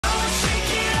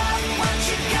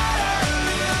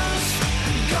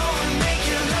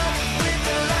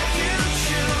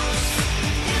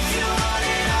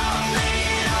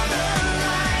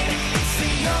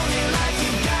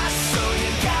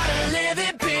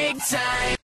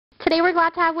Today we're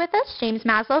glad to have with us James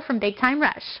Maslow from Big Time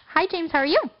Rush. Hi James, how are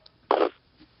you?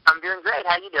 I'm doing great.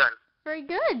 How you doing? Very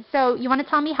good. So you want to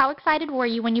tell me how excited were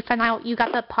you when you found out you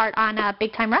got the part on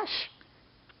Big Time Rush?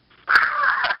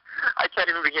 I can't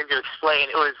even begin to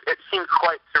explain. It seemed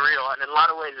quite surreal, and in a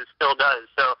lot of ways it still does.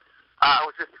 So I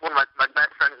was just one of my best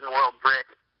friends in the world, Brick,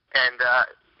 and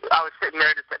I was sitting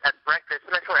there just at breakfast,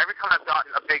 and I swear every time I've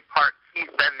gotten a big part, he's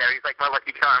been there. He's like my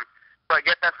lucky charm. So I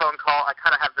get that phone call. I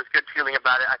kind of have this good feeling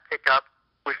about it. I pick up.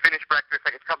 We finish breakfast.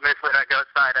 Like a couple minutes later, I go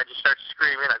outside. I just start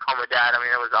screaming. I call my dad. I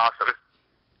mean, it was awesome.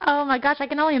 Oh my gosh, I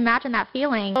can only imagine that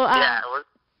feeling. So, yeah, it was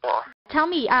cool. Tell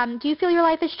me, do you feel your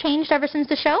life has changed ever since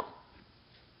the show?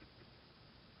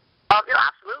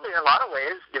 Absolutely, in a lot of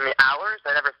ways. In the hours,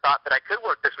 I never thought that I could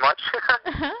work this much,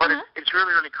 but it's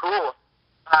really, really cool.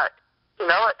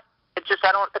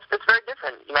 It's very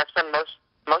different. I spend most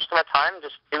of my time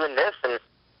just doing this, and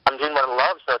I'm doing what I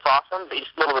love, so it's awesome. But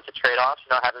just a little bit of trade-offs.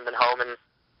 I haven't been home in a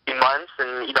few months,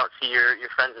 and you don't see your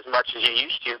friends as much as you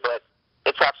used to, but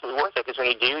it's absolutely worth it, because when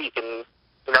you do, you can,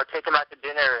 take them out to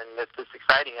dinner, and it's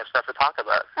exciting. You have stuff to talk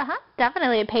about.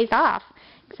 Definitely, it pays off.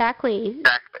 Exactly.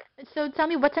 Exactly. So tell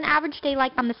me, what's an average day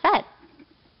like on the set?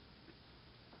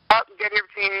 Get here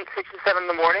between 6 and 7 in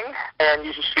the morning, and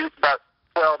usually shoot about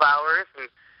 12 hours, and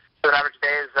so an average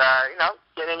day is,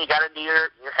 get in, you got to do your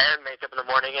hair and makeup in the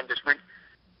morning, and just like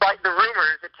the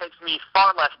rumors, it takes me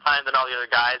far less time than all the other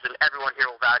guys, and everyone here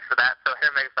will vouch for that. So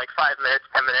hair makeup's like 5 minutes,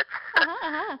 10 minutes.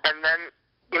 And then,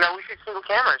 we shoot single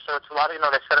camera, so it's a lot of,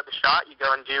 they set up the shot, you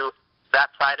go and do that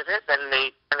side of it, then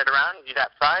they turn it around, you do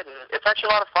that side, and it's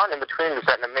actually a lot of fun in between. We've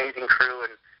got an amazing crew,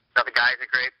 and the guys are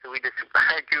great, so we just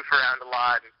goof around a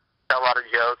lot and tell a lot of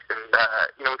jokes, and,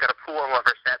 we've got a pool on one of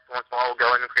our sets, once in a while we'll go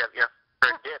in and we have,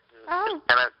 for a dip, and just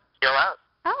kind of chill out.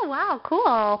 Oh, wow,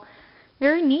 cool.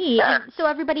 Very neat. Yeah. So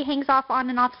everybody hangs off on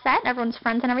and off set? Everyone's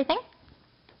friends and everything?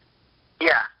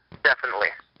 Yeah, definitely.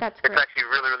 That's great. It's actually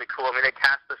really, really cool. I mean, they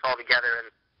cast us all together,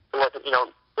 and it wasn't,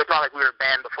 it's not like we were a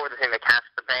band before the thing. They cast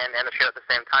the band and the show at the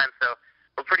same time, so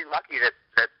we're pretty lucky that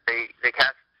they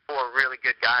cast 4 really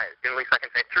good guys. At least I can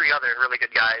say 3 other really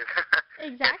good guys.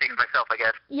 Exactly. Can't speak for myself, I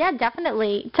guess. Yeah,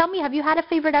 definitely. Tell me, have you had a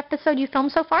favorite episode you filmed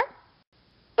so far?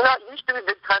 It used to be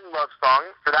Big Time Love Song.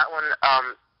 For that one,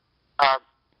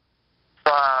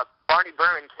 Barney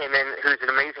Berman came in, who's an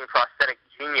amazing prosthetic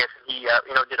genius. He,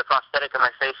 did a prosthetic on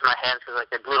my face and my hands because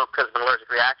they blew up because of an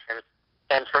allergic reaction.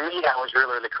 And for me, that was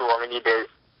really, really cool. I mean, he did,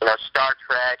 Star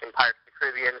Trek and Pirates of the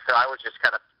Caribbean, so I was just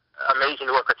kind of amazing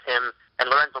to work with him.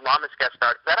 And Lorenzo Lamas guest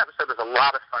starred. That episode was a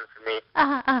lot of fun for me.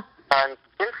 And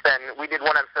since then, we did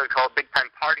one episode called Big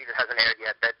Time Party that hasn't aired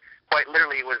yet, that quite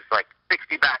literally was like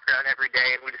 60 background every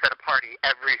day, and we just had a party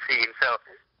every scene. So,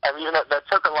 even though that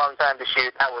took a long time to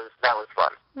shoot, that was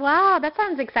fun. Wow, that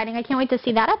sounds exciting. I can't wait to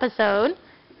see that episode.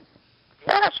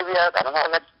 Yeah, it should be out, I don't know,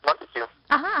 next month or 2.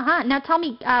 Now tell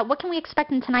me, what can we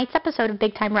expect in tonight's episode of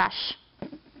Big Time Rush?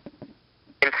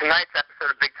 In tonight's episode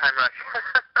of Big Time Rush,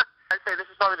 I'd say this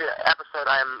is probably the episode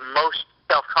I am most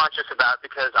self-conscious about,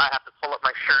 because I have to pull up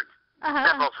my shirt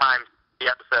several times in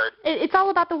the episode. It's all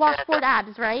about the washboard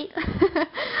abs, right?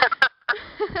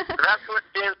 That's what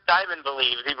James Diamond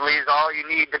believes. He believes all you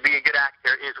need to be a good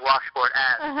actor is washboard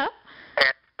abs.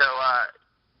 And so,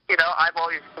 I've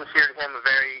always considered him a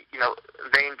very,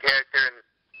 vain character,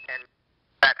 and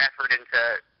that effort into,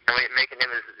 making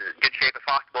him as good shape as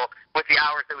possible with the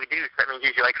hours that we do. So that means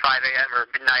usually like 5 a.m. or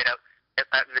midnight out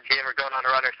in the gym or going on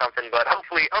a run or something. But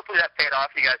hopefully that paid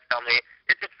off. You guys tell me.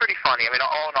 It's pretty funny. I mean,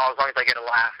 all in all, as long as I get a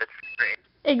laugh, it's great.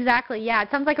 Exactly, yeah. It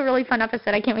sounds like a really fun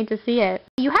episode. I can't wait to see it.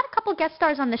 You had a couple guest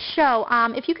stars on the show.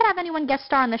 If you could have anyone guest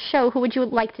star on the show, who would you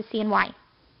like to see and why?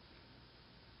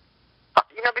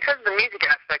 Because of the music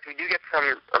aspect, we do get some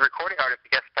recording artists to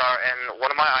guest star, and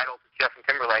one of my idols is Justin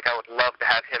Timberlake. I would love to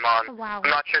have him on. Oh, wow. I'm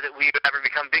not sure that we would ever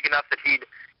become big enough that he'd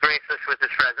grace us with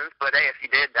his presence, but hey, if he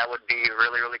did, that would be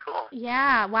really, really cool.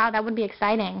 Yeah, wow, that would be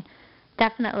exciting.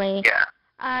 Definitely.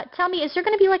 Yeah. Tell me, is there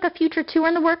going to be like a future tour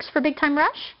in the works for Big Time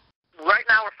Rush? Right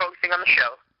now we're focusing on the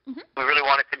show. We really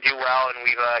want it to do well, and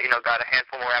we've, got a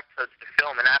handful more episodes to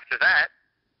film, and after that,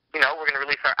 we're going to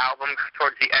release our album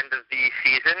towards the end of the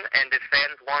season, and if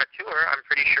fans want a tour, I'm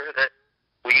pretty sure that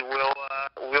we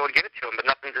will give it to them, but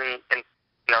nothing's in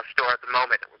store at the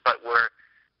moment. But we're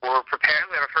prepared.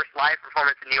 We have our first live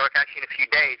performance in New York actually in a few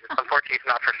days. Unfortunately, it's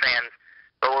not for fans,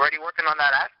 but we're already working on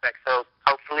that aspect, so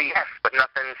hopefully yes, but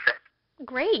nothing set.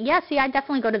 Great. Yeah, see, I'd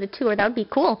definitely go to the tour. That would be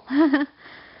cool.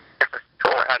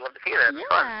 Cool. I'd love to see that.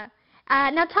 Yeah.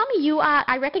 Now tell me,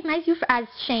 I recognize you as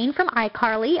Shane from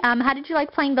iCarly. How did you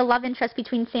like playing the love interest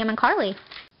between Sam and Carly?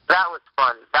 That was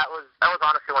fun. That was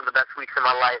honestly one of the best weeks of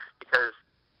my life, because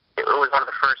it was one of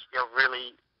the first,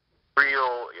 really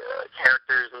real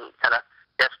characters and kind of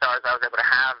guest stars I was able to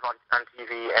have on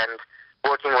TV, and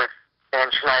working with Dan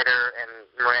Schneider and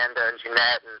Miranda and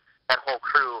Jeanette and that whole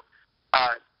crew,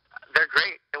 they're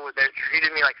great. They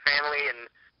treated me like family,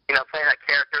 and, playing that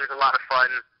character was a lot of fun.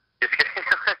 Just getting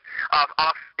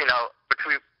off,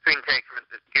 between takes,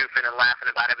 goofing and laughing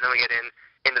about it, but then we get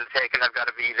into the take, and I've got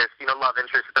to be this, love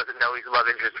interest that doesn't know he's a love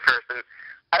interest at first, and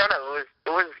I don't know, it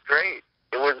was great.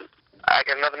 I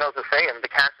got nothing else to say, and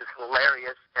the cast is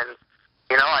hilarious, and,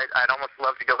 I'd almost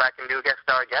love to go back and do a guest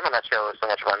star again on that show. It was so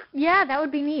much fun. Yeah, that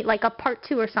would be neat, like a part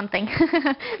 2 or something.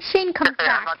 Shane comes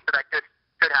back. I'm not sure that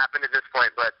could happen at this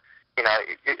point, but, if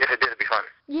it did, it'd be fun.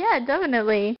 Yeah,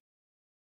 definitely.